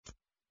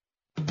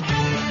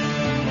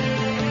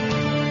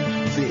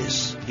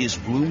is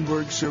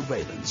Bloomberg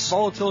Surveillance.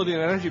 Volatility in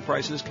energy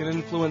prices can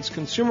influence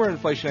consumer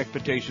inflation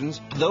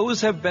expectations. Those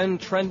have been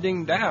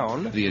trending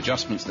down. The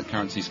adjustments that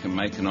currencies can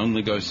make can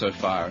only go so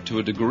far. To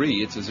a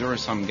degree, it's a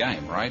zero-sum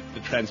game, right? The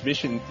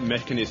transmission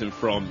mechanism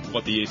from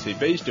what the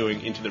ECB is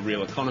doing into the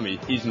real economy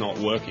is not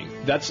working.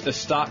 That's a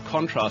stark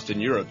contrast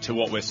in Europe to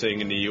what we're seeing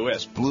in the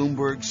US.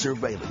 Bloomberg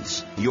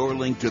Surveillance, your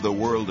link to the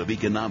world of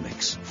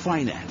economics,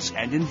 finance,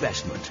 and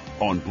investment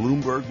on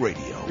Bloomberg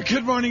Radio.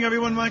 Good morning,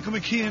 everyone. Michael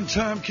McKee and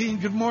Tom Keene.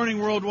 Good morning.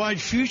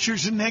 Worldwide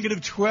futures in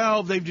negative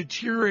 12. They've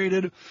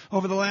deteriorated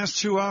over the last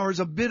 2 hours.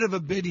 A bit of a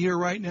bid here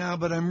right now,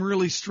 but I'm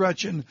really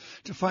stretching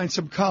to find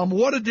some calm.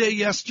 What a day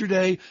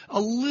yesterday. A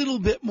little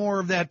bit more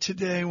of that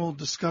today. We'll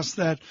discuss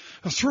that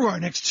through our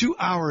next 2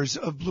 hours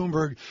of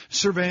Bloomberg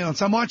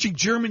Surveillance. I'm watching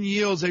German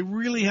yields. They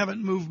really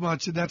haven't moved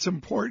much, and that's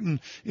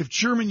important. If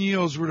German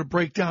yields were to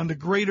break down to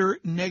greater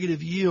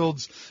negative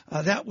yields,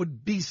 that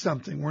would be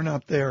something. We're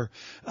not there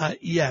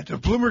yet.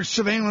 Bloomberg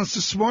Surveillance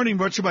this morning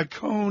brought to you by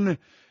Cohn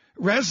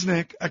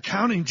Resnick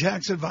Accounting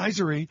Tax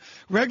Advisory.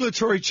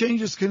 Regulatory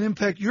changes can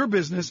impact your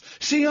business.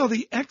 See how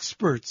the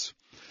experts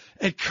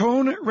at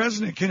Cohn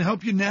Resnick can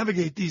help you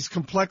navigate these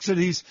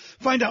complexities.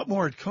 Find out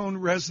more at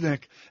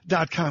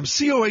cohnresnick.com.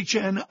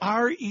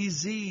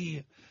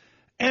 CohnReznick.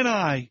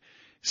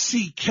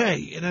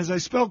 And as I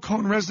spell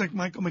Cohn Resnick,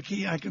 Michael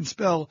McKee, I can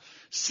spell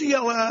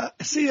CLINTON,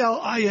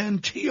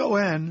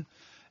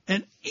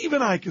 and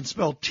even I can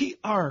spell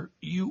TRUMP.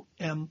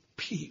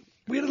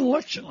 We had an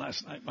election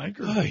last night, Mike,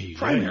 or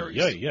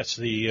primaries. Yes.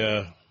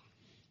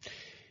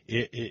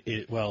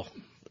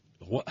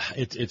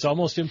 It's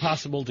almost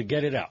impossible to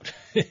get it out.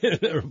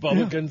 The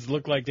Republicans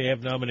look like they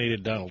have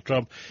nominated Donald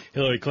Trump.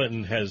 Hillary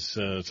Clinton has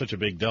such a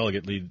big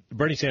delegate lead.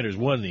 Bernie Sanders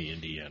won the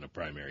Indiana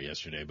primary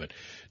yesterday, but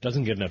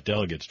doesn't get enough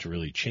delegates to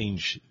really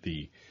change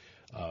the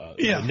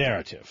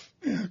narrative.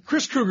 Yeah.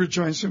 Chris Krueger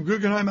joins from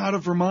Guggenheim out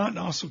of Vermont and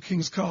also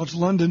King's College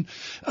London.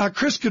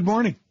 Chris, good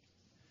morning.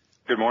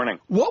 Good morning.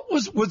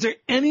 Was there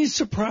any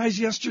surprise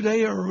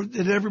yesterday, or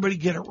did everybody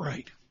get it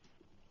right?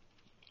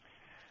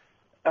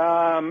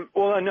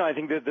 Well, no, I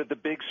think that the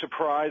big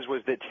surprise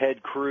was that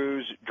Ted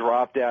Cruz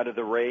dropped out of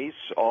the race.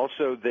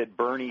 Also that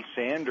Bernie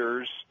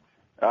Sanders,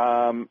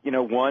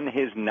 won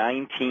his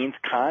 19th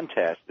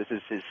contest. This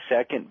is his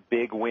second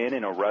big win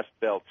in a Rust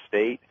Belt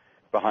state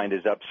behind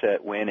his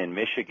upset win in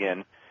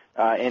Michigan.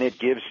 And it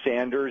gives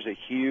Sanders a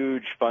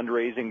huge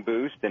fundraising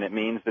boost, and it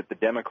means that the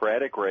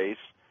Democratic race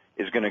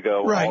is going to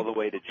go all the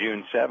way to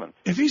June 7th.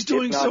 If he's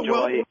doing so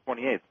well, July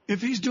 28th.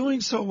 If he's doing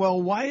so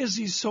well, why is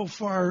he so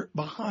far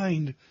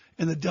behind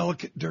in the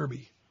delegate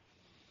derby?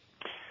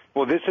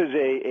 Well, this is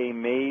a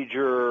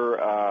major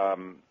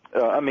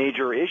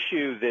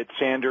issue that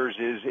Sanders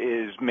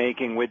is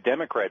making with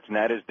Democrats, and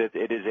that is that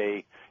it is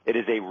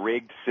a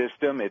rigged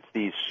system. It's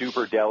these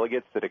super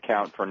delegates that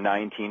account for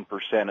 19%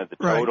 of the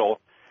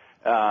total.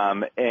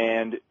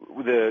 And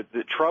the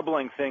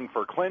troubling thing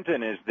for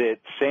Clinton is that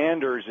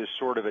Sanders is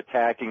sort of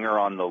attacking her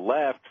on the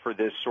left for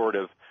this sort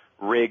of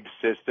rigged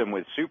system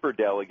with super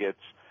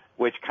delegates,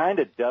 which kind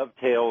of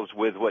dovetails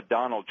with what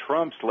Donald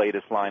Trump's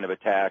latest line of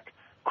attack,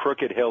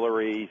 crooked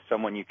Hillary,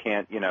 someone you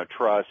can't,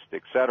 trust,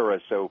 et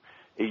cetera. So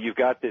you've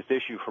got this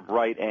issue from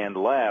right and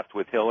left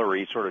with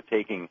Hillary sort of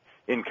taking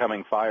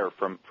incoming fire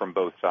from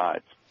both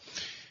sides.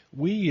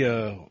 We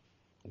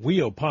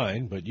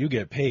opine, but you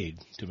get paid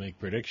to make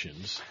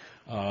predictions.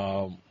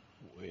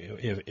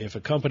 If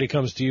a company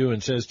comes to you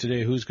and says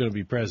today who's going to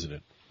be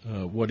president,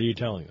 what are you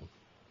telling them?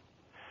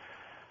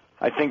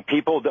 I think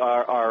people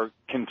are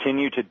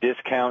continue to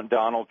discount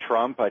Donald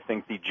Trump. I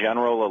think the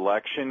general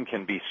election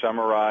can be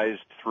summarized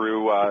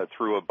through a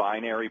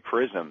binary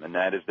prism, and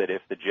that is that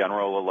if the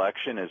general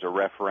election is a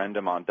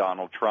referendum on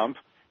Donald Trump,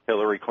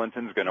 Hillary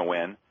Clinton's going to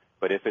win.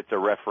 But if it's a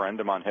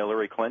referendum on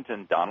Hillary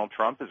Clinton, Donald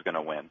Trump is going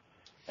to win.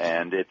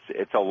 And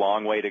it's a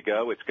long way to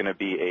go. It's going to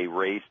be a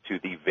race to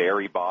the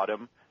very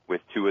bottom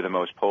with two of the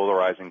most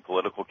polarizing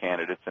political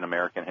candidates in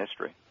American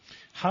history.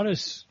 How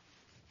does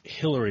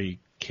Hillary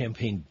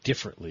campaign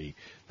differently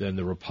than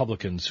the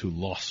Republicans who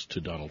lost to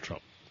Donald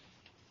Trump?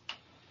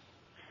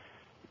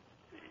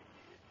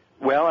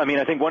 Well, I mean,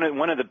 I think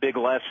one of the big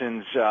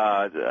lessons,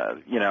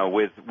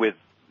 with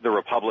the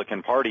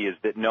Republican Party is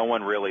that no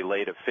one really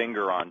laid a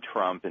finger on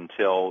Trump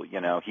until,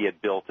 he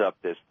had built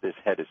up this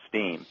head of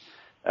steam.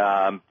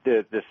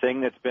 The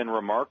thing that's been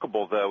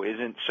remarkable, though,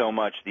 isn't so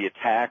much the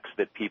attacks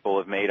that people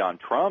have made on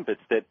Trump.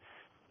 It's that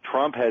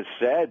Trump has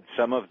said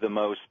some of the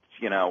most,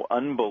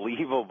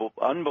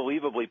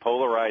 unbelievably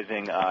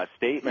polarizing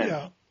statements.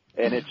 Yeah.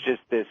 And it's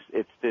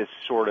this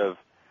sort of,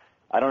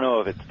 I don't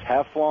know if it's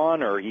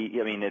Teflon or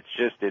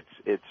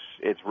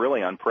it's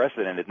really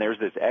unprecedented. And there's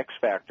this X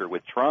factor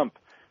with Trump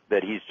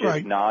that he's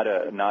just not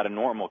a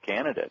normal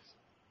candidate.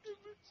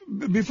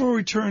 Before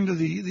we turn to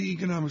the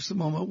economics of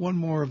the moment, one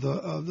more of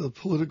the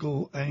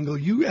political angle.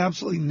 You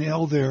absolutely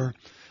nailed there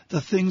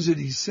the things that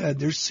he said.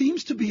 There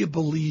seems to be a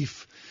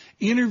belief,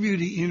 interview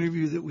to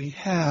interview, that we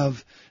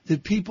have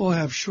that people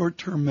have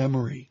short-term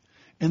memory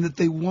and that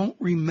they won't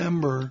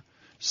remember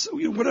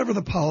whatever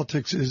the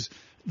politics is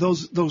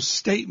those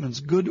statements,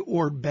 good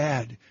or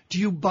bad. Do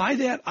you buy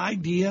that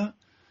idea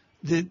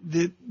that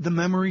the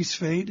memories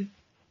fade?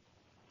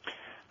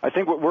 I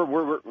think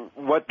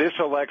what this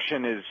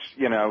election is,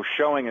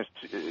 showing us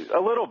a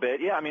little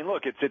bit. Yeah, I mean,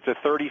 look, it's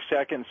a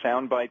 30-second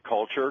soundbite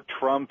culture.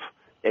 Trump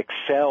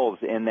excels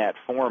in that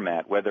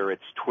format, whether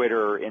it's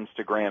Twitter,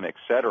 Instagram,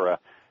 etc.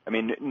 I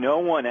mean, no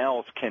one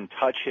else can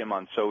touch him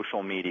on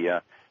social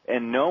media,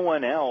 and no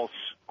one else,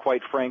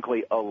 quite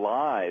frankly,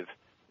 alive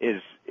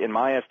is, in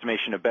my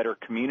estimation, a better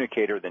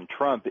communicator than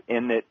Trump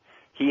in that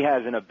he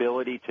has an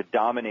ability to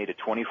dominate a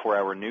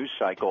 24-hour news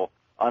cycle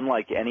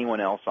unlike anyone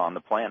else on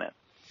the planet.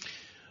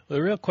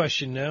 The real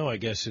question now, I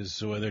guess,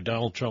 is whether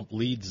Donald Trump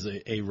leads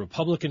a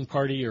Republican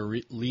Party or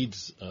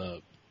leads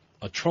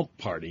a Trump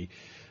Party.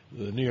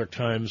 The New York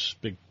Times,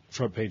 big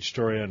front page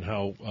story on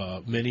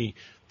how many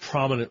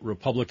prominent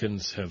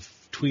Republicans have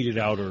tweeted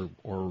out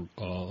or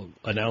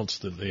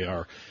announced that they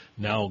are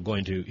now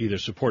going to either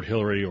support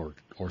Hillary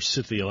or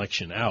sit the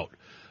election out.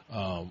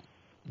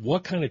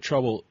 What kind of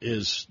trouble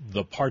is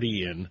the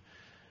party in?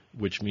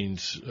 Which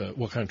means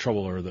what kind of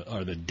trouble are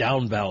the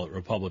down ballot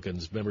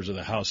Republicans, members of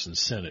the House and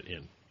Senate,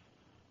 in?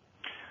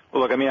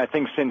 Well, look, I mean, I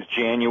think since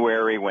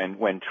January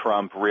when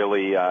Trump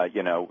really,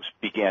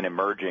 began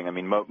emerging, I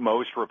mean,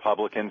 most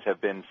Republicans have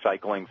been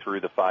cycling through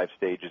the 5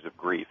 stages of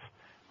grief,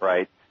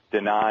 right?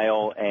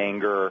 Denial,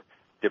 anger,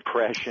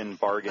 depression,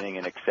 bargaining,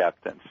 and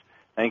acceptance.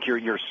 I think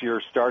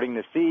you're starting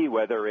to see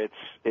whether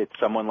it's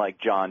someone like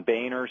John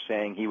Boehner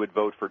saying he would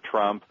vote for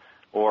Trump,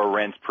 or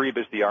Reince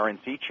Priebus, the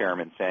RNC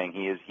chairman, saying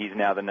he's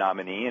now the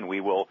nominee and we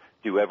will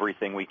do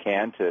everything we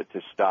can to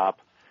stop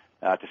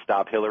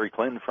Hillary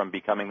Clinton from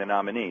becoming the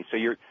nominee. So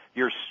you're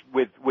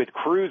with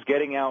Cruz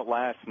getting out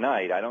last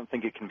night, I don't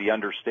think it can be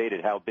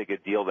understated how big a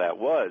deal that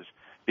was,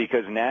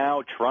 because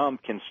now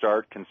Trump can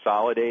start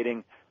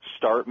consolidating,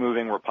 start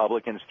moving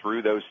Republicans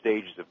through those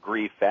stages of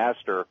grief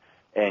faster,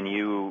 and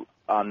you,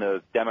 on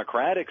the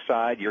Democratic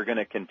side, you're going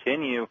to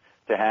continue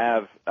to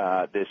have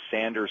this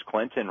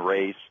Sanders-Clinton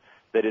race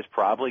that is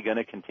probably going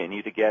to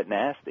continue to get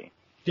nasty.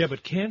 Yeah,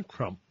 but can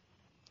Trump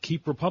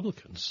keep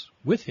Republicans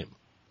with him?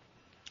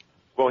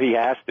 Well, he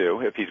has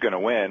to if he's going to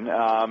win.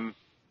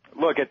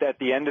 Look, at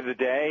the end of the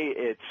day,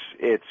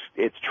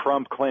 it's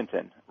Trump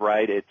Clinton,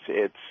 right?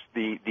 It's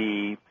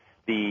the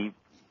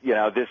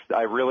this.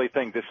 I really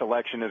think this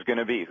election is going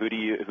to be who do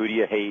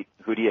you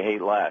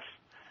hate less.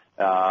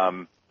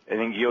 I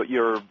think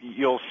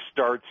you'll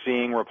start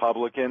seeing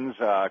Republicans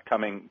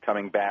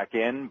coming back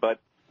in, but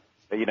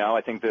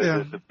I think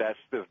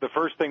the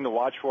first thing to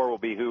watch for will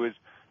be who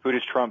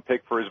does Trump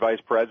pick for his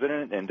vice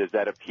president, and does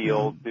that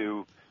appeal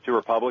to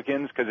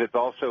Republicans? Because it's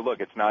also, look,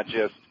 it's not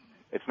just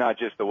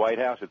the White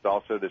House, it's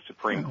also the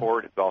Supreme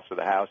Court, it's also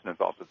the House, and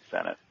it's also the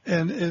Senate.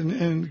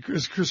 And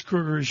as Chris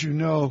Krueger, as you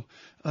know,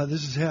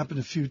 this has happened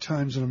a few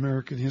times in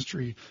American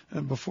history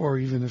before,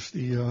 even if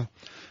the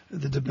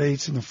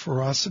debates and the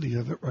ferocity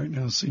of it right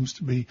now seems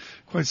to be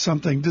quite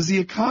something. Does the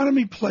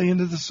economy play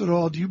into this at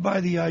all? Do you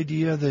buy the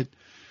idea that,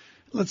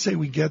 let's say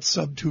we get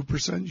sub 2%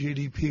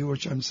 GDP,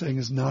 which I'm saying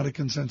is not a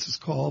consensus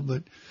call,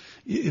 but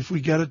if we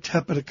get a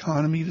tepid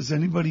economy, does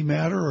anybody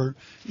matter, or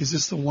is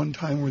this the one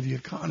time where the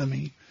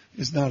economy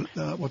is not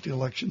what the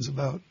election's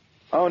about?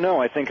 Oh,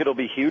 no, I think it'll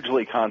be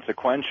hugely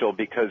consequential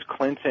because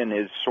Clinton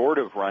is sort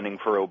of running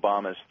for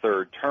Obama's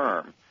third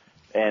term.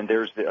 And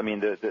there's,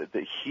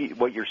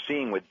 what you're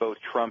seeing with both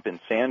Trump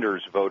and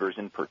Sanders voters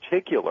in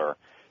particular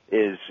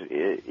is,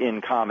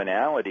 in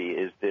commonality,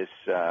 is this,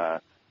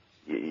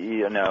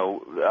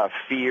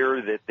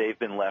 fear that they've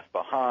been left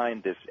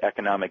behind, this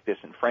economic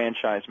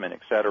disenfranchisement,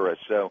 et cetera.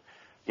 So,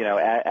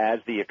 as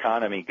the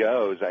economy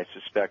goes, I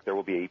suspect there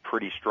will be a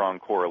pretty strong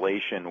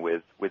correlation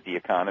with the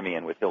economy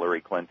and with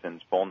Hillary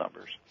Clinton's poll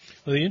numbers.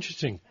 Well, the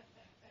interesting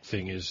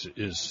thing is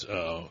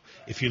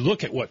if you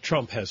look at what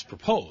Trump has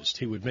proposed,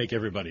 he would make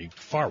everybody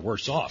far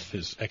worse off.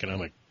 His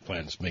economic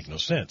plans make no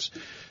sense.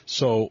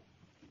 So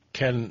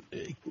can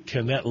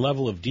that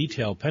level of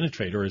detail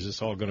penetrate, or is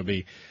this all going to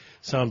be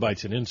sound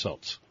bites and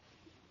insults?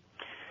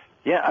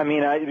 Yeah, I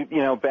mean,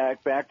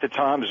 back to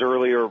Tom's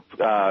earlier,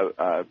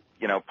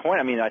 point.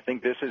 I mean, I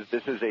think this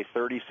is a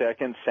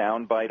 30-second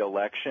soundbite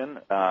election,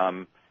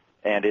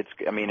 and it's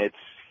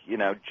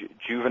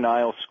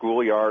juvenile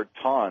schoolyard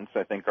taunts,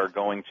 I think, are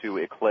going to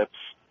eclipse,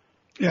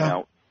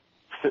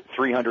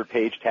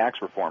 300-page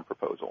tax reform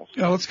proposals.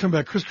 Yeah, let's come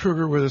back. Chris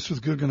Krueger with us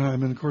with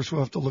Guggenheim, and of course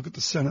we'll have to look at the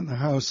Senate and the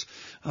House.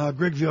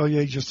 Greg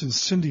Valliere just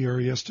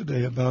incendiary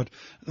yesterday about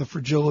the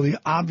fragility,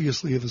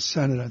 obviously, of the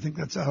Senate. I think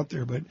that's out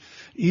there, but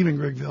even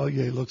Greg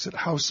Valliere looks at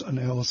House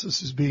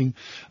analysis as being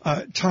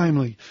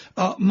timely.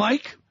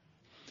 Mike,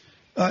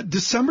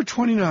 December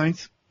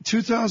 29th,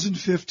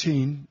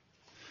 2015,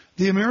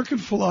 the American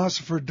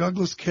philosopher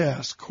Douglas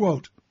Cass,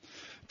 quote,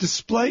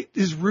 "Despite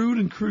his rude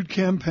and crude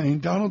campaign,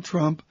 Donald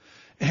Trump,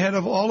 ahead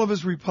of all of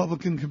his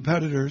Republican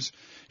competitors,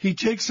 he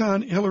takes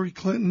on Hillary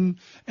Clinton,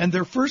 and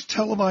their first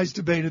televised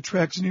debate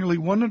attracts nearly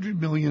 100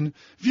 million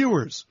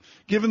viewers.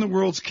 Given the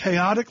world's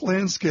chaotic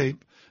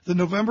landscape, the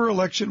November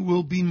election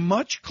will be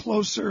much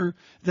closer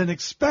than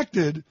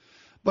expected,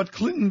 but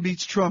Clinton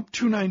beats Trump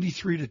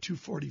 293 to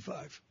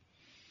 245.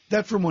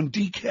 That from one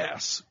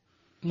DCAS.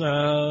 5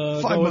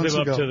 go with months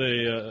him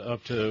ago.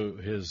 up to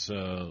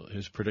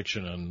his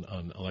prediction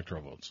on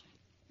electoral votes.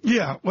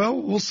 Yeah,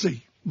 well, we'll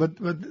see. But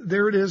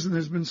there it is, and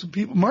there's been some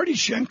people. Marty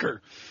Schenker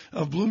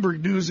of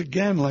Bloomberg News,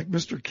 again, like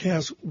Mr.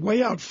 Cass,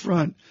 way out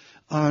front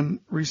on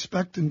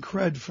respect and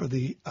cred for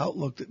the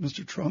outlook that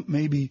Mr. Trump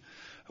maybe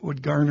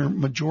would garner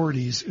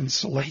majorities in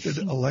selected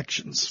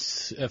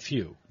elections. A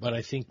few, but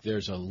I think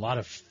there's a lot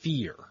of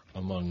fear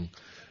among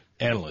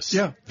analysts.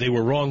 Yeah. They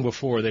were wrong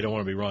before. They don't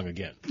want to be wrong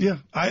again. Yeah,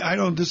 I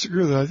don't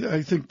disagree with that.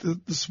 I think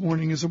that this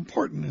morning is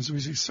important as we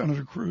see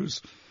Senator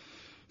Cruz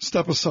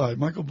step aside.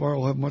 Michael Barr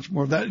will have much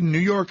more of that in New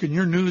York and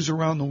your news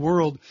around the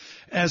world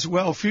as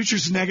well.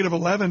 Futures negative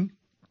 11.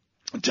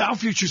 Dow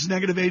futures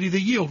negative 80. The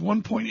yield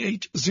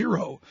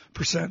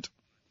 1.80%.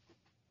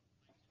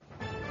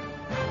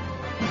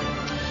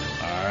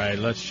 All right,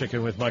 let's check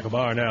in with Michael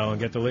Barr now and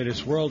get the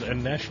latest world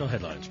and national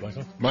headlines.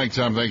 Michael? Mike,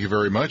 Tom, thank you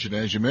very much. And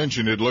as you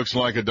mentioned, it looks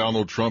like a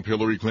Donald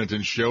Trump-Hillary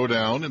Clinton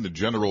showdown in the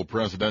general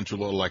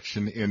presidential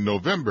election in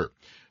November.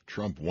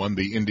 Trump won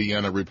the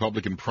Indiana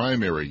Republican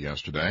primary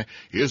yesterday.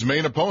 His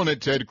main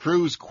opponent, Ted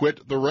Cruz,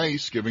 quit the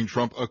race, giving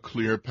Trump a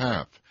clear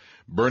path.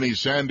 Bernie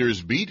Sanders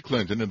beat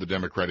Clinton in the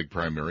Democratic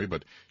primary,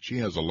 but she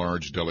has a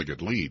large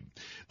delegate lead.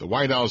 The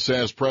White House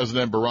says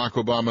President Barack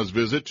Obama's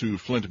visit to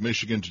Flint,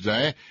 Michigan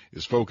today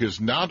is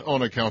focused not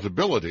on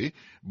accountability,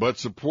 but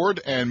support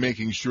and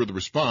making sure the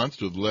response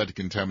to the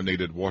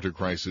lead-contaminated water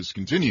crisis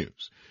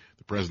continues.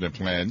 The president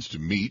plans to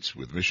meet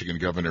with Michigan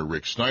Governor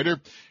Rick Snyder,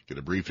 get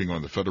a briefing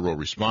on the federal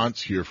response,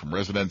 hear from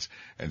residents,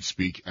 and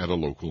speak at a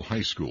local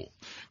high school.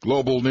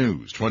 Global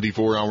news,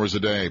 24 hours a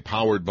day,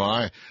 powered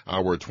by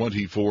our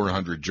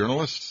 2,400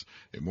 journalists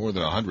in more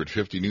than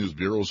 150 news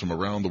bureaus from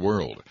around the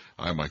world.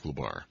 I'm Michael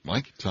Barr.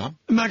 Mike, Tom?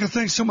 Michael,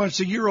 thanks so much.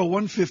 The euro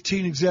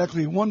 115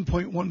 exactly,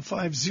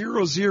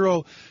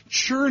 1.1500,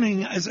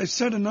 churning, as I've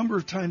said a number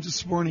of times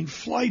this morning,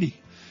 flighty.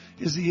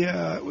 Was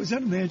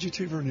that an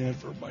adjective or an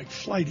adverb, Mike?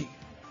 Flighty.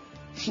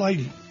 It's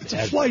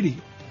a flighty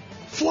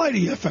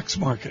FX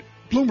market.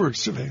 Bloomberg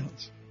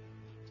surveillance.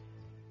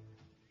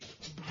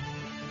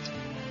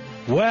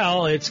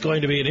 Well, it's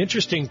going to be an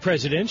interesting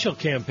presidential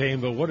campaign,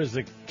 but what does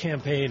the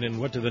campaign and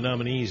what do the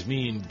nominees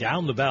mean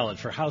down the ballot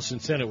for House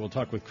and Senate? We'll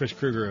talk with Chris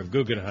Krueger of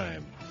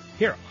Guggenheim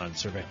here on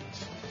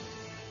Surveillance.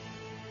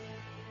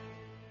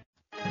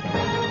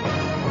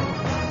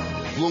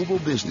 Global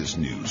business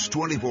news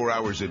 24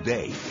 hours a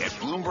day at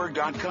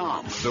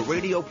Bloomberg.com, the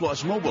Radio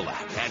Plus mobile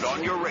app, and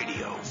on your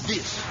radio.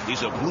 This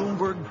is a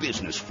Bloomberg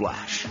Business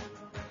Flash.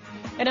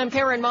 And I'm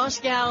Karen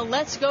Moscow.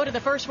 Let's go to the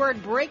first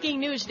word breaking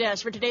news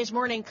desk for today's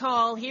morning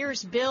call.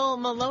 Here's Bill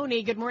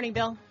Maloney. Good morning,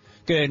 Bill.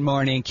 Good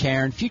morning,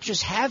 Karen.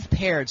 Futures have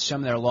pared some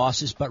of their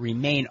losses but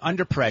remain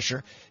under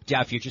pressure.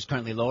 Dow futures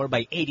currently lower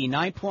by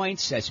 89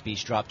 points.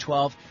 S&P's dropped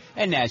 12,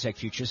 and Nasdaq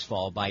futures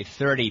fall by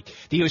 30.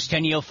 The U.S.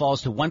 10 yield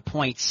falls to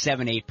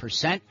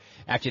 1.78%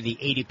 after the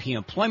ADP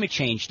employment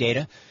change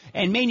data.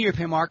 And main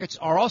European markets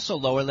are also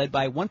lower, led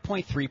by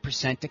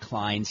 1.3%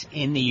 declines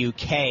in the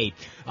UK.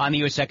 On the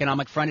U.S.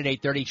 economic front at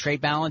 8:30,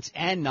 trade balance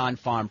and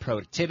non-farm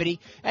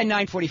productivity. At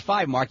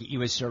 9:45, market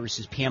U.S.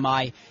 services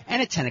PMI.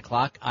 And at 10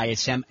 o'clock,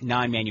 ISM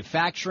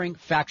non-manufacturing,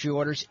 factory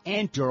orders,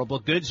 and durable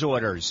goods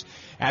orders.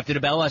 After the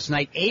bell last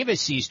night, Avis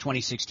sees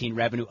 2016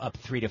 revenue up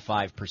 3 to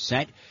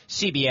 5%.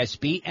 CBS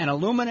beat, and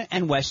Illumina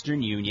and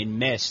Western Union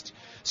missed.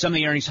 Some of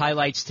the earnings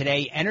highlights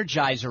today: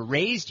 Energizer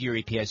raised year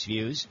EPS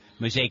views.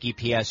 Mosaic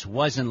EPS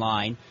was in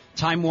line.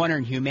 Time Warner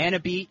and Humana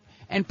beat.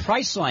 And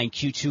Priceline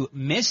Q2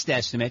 missed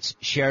estimates.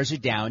 Shares are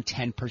down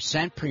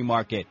 10%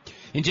 pre-market.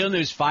 In deal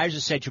news, Pfizer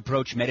is said to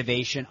approach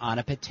Medivation on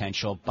a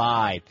potential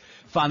buy.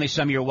 Finally,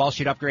 some of your Wall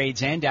Street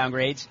upgrades and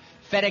downgrades.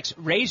 FedEx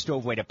raised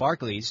overweight at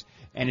Barclays.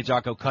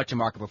 Anadarko cut to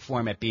market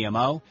perform at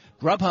BMO.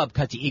 Grubhub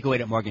cut to equal weight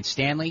at Morgan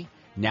Stanley.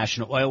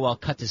 National Oilwell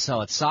cut to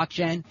sell at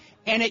SocGen.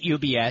 And at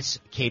UBS,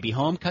 KB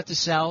Home cut to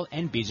sell,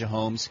 and Beazer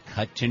Homes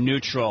cut to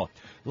neutral.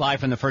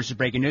 Live from the First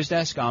Breaking News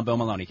Desk, I'm Bill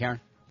Maloney. Karen?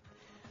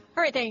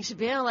 All right, thanks,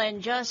 Bill.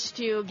 And just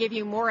to give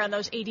you more on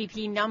those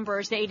ADP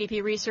numbers, the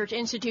ADP Research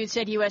Institute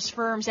said U.S.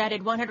 firms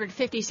added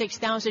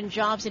 156,000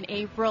 jobs in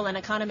April, and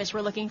economists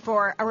were looking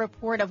for a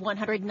report of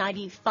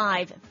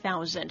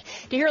 195,000.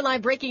 To hear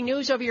live breaking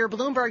news over your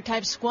Bloomberg,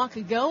 type Squawk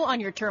Go on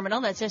your terminal.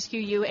 That's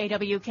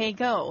SQUAWK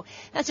Go.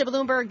 That's a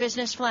Bloomberg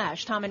Business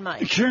Flash. Tom and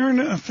Mike.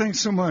 Karen,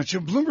 thanks so much.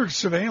 Bloomberg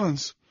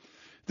Surveillance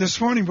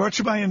this morning brought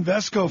to you by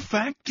Invesco.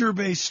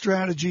 Factor-based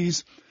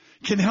strategies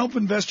can help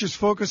investors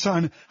focus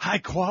on high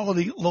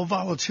quality, low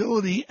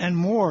volatility, and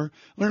more.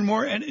 Learn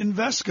more at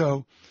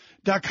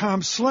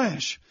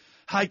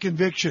Invesco.com/high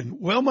conviction.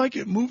 Well, Mike,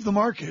 it moved the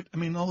market. I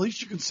mean, the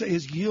least you can say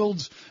is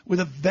yields with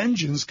a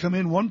vengeance come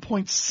in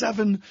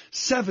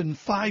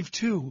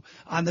 1.7752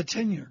 on the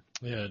 10-year.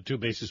 Yeah, 2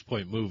 basis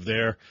point move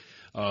there.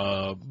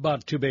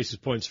 About 2 basis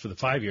points for the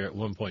 5-year at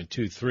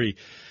 1.23.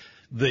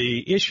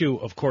 The issue,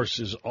 of course,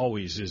 is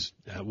always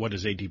what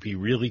does ADP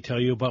really tell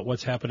you about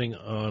what's happening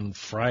on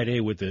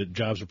Friday with the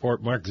jobs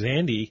report? Mark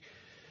Zandi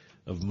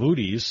of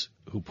Moody's,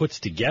 who puts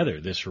together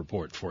this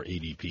report for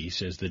ADP,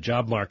 says the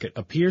job market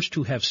appears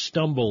to have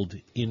stumbled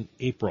in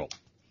April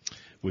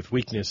with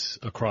weakness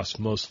across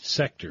most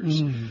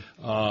sectors.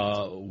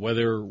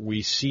 Whether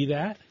we see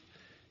that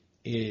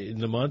in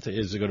the month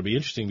is going to be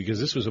interesting, because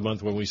this was a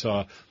month when we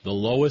saw the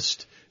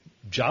lowest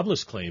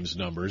jobless claims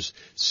numbers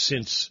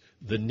since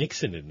the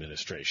Nixon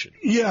administration.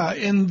 Yeah,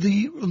 and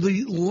the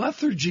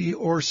lethargy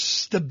or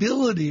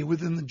stability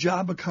within the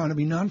job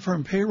economy,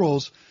 non-farm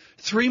payrolls,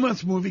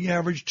 3-month moving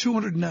average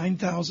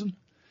 209,000,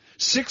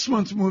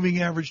 6-month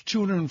moving average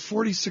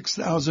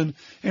 246,000,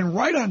 and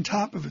right on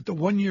top of it, the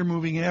 1-year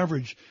moving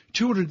average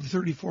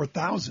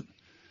 234,000.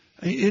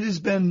 It has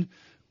been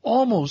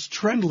almost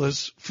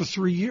trendless for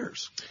 3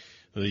 years.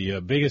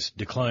 The biggest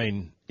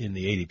decline in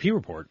the ADP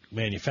report,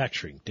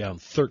 manufacturing, down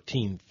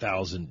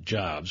 13,000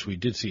 jobs. We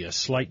did see a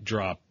slight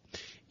drop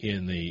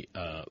in the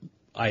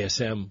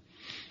ISM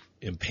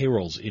and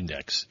payrolls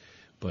index,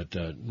 but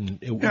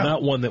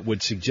not one that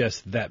would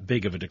suggest that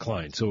big of a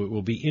decline. So it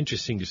will be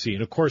interesting to see.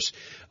 And, of course,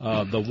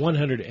 the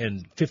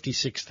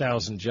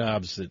 156,000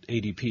 jobs that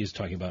ADP is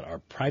talking about are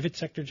private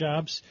sector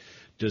jobs,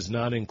 does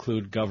not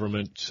include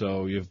government.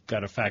 So you've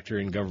got to factor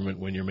in government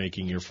when you're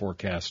making your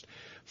forecast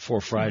for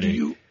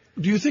Friday.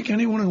 Do you think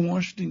anyone in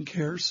Washington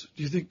cares?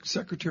 Do you think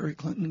Secretary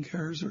Clinton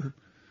cares, or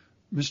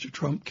Mr.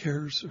 Trump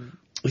cares? Or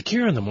they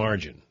care on the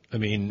margin. I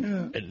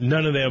mean,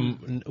 none of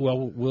them. Well,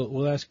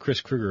 we'll ask Chris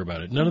Krueger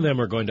about it. None of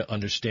them are going to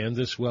understand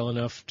this well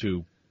enough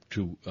to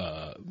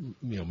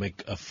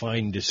make a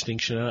fine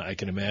distinction on it. I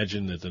can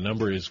imagine that the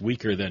number is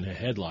weaker than a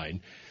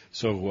headline.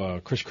 So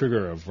Chris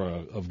Krueger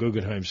of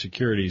Guggenheim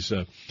Securities,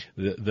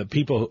 the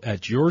people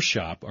at your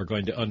shop are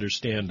going to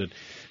understand that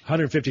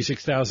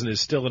 156,000 is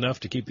still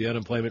enough to keep the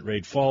unemployment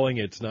rate falling.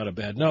 It's not a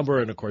bad number,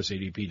 and of course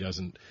ADP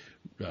doesn't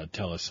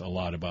tell us a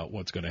lot about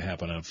what's going to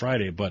happen on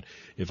Friday. But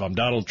if I'm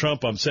Donald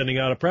Trump, I'm sending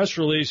out a press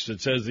release that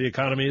says the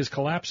economy is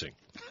collapsing.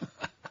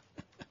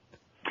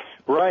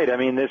 Right. I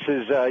mean, this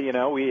is,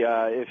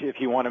 if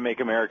you want to make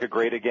America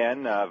great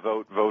again,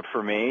 vote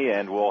for me,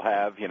 and we'll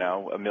have,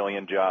 1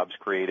 million jobs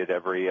created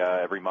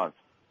every month.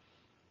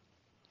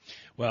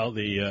 Well,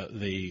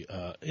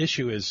 the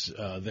issue is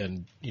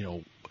then,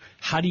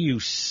 how do you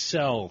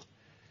sell?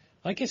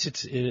 I guess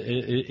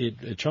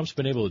Trump's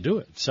been able to do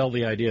it. Sell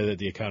the idea that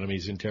the economy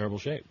is in terrible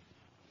shape.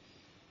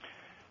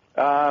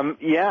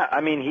 Yeah,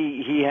 I mean,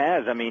 he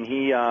has. I mean,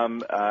 he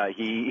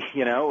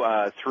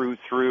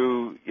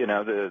through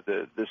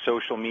the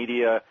social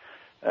media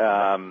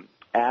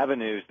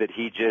avenues that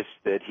he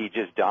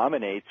just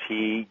dominates.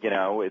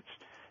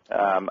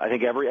 I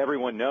think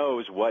everyone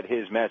knows what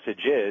his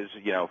message is.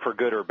 For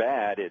good or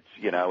bad, it's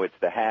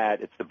the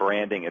hat, it's the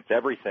branding, it's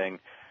everything.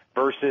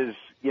 Versus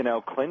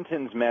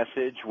Clinton's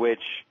message,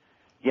 which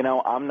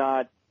I'm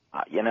not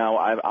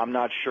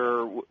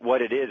sure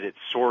what it is. It's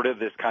sort of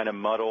this kind of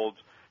muddled.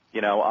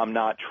 I'm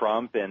not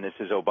Trump, and this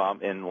is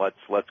Obama, and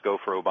let's go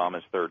for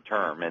Obama's third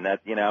term. And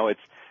that, it's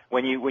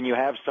when you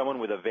have someone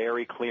with a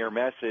very clear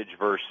message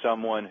versus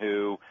someone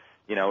who,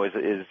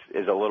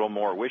 is a little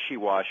more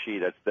wishy-washy.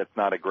 That's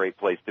not a great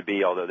place to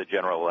be. Although the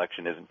general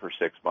election isn't for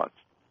 6 months.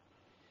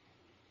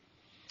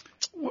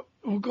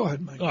 Well, go ahead,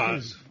 Mike.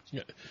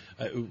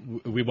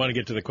 We want to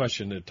get to the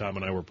question that Tom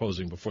and I were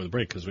posing before the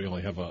break, because we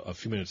only have a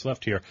few minutes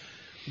left here.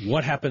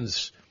 What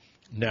happens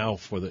now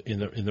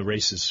in the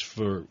races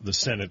for the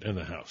Senate and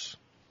the House?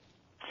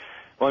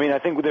 Well, I mean, I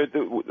think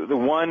the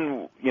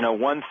one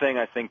thing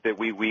I think that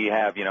we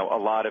have a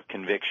lot of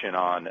conviction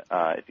on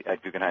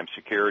at Guggenheim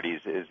Securities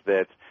is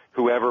that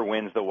whoever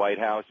wins the White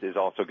House is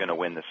also going to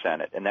win the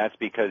Senate, and that's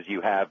because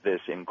you have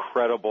this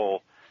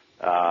incredible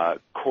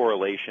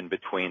correlation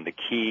between the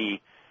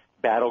key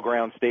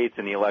battleground states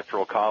in the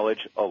Electoral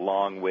College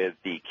along with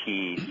the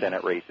key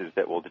Senate races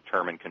that will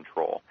determine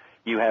control.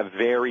 You have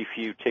very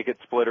few ticket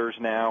splitters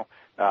now,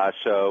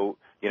 so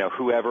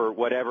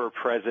whatever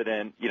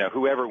president,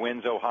 whoever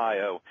wins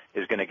Ohio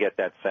is going to get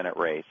that Senate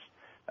race.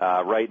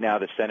 Right now,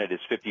 the Senate is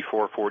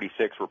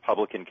 54-46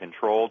 Republican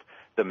controlled.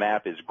 The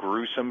map is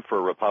gruesome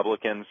for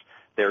Republicans.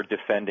 They're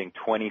defending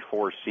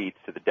 24 seats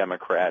to the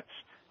Democrats,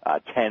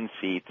 10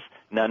 seats,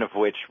 none of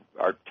which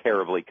are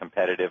terribly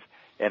competitive.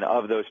 And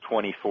of those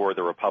 24,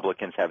 the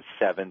Republicans have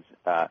seven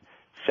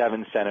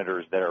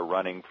senators that are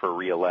running for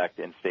re-elect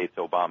in states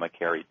Obama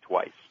carried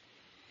twice.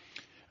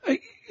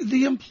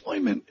 The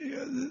employment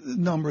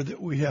number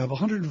that we have,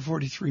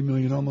 143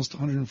 million, almost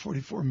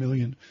 144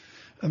 million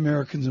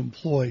Americans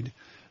employed,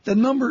 the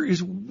number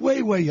is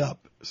way, way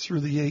up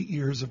through the 8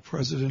 years of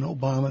President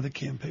Obama, the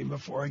campaign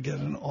before I get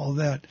into all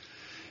that.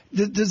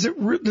 Does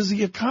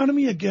the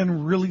economy,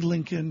 again, really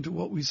link into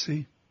what we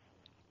see?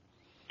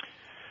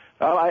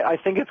 I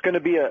think it's going to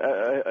be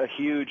a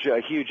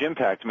huge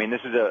impact. I mean,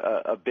 this is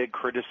a big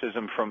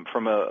criticism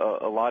from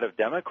a lot of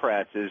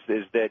Democrats is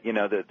that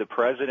the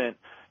president,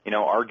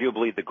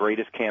 arguably the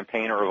greatest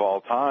campaigner of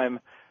all time,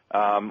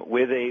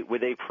 with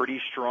a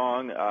pretty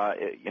strong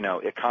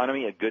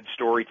economy, a good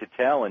story to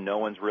tell, and no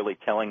one's really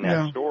telling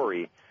that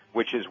story,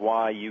 which is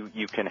why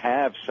you can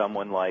have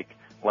someone like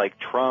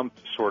Trump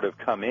sort of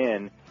come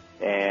in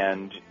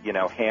and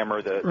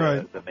hammer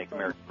the Make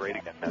America Great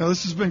Again. Now,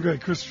 this has been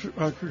great, Chris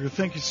Krueger.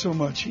 Thank you so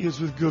much. He is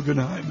with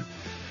Guggenheim.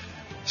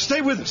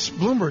 Stay with us.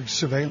 Bloomberg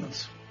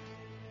Surveillance.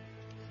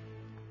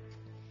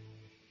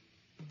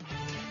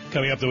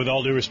 Coming up, though, with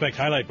all due respect,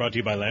 highlight brought to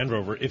you by Land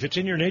Rover. If it's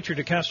in your nature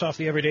to cast off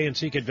the everyday and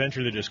seek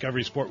adventure, the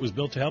Discovery Sport was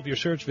built to help your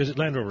search. Visit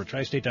Land Rover,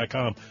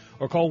 tristate.com,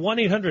 or call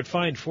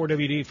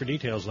 1-800-FIND-4WD for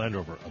details. Land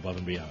Rover, above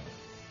and beyond.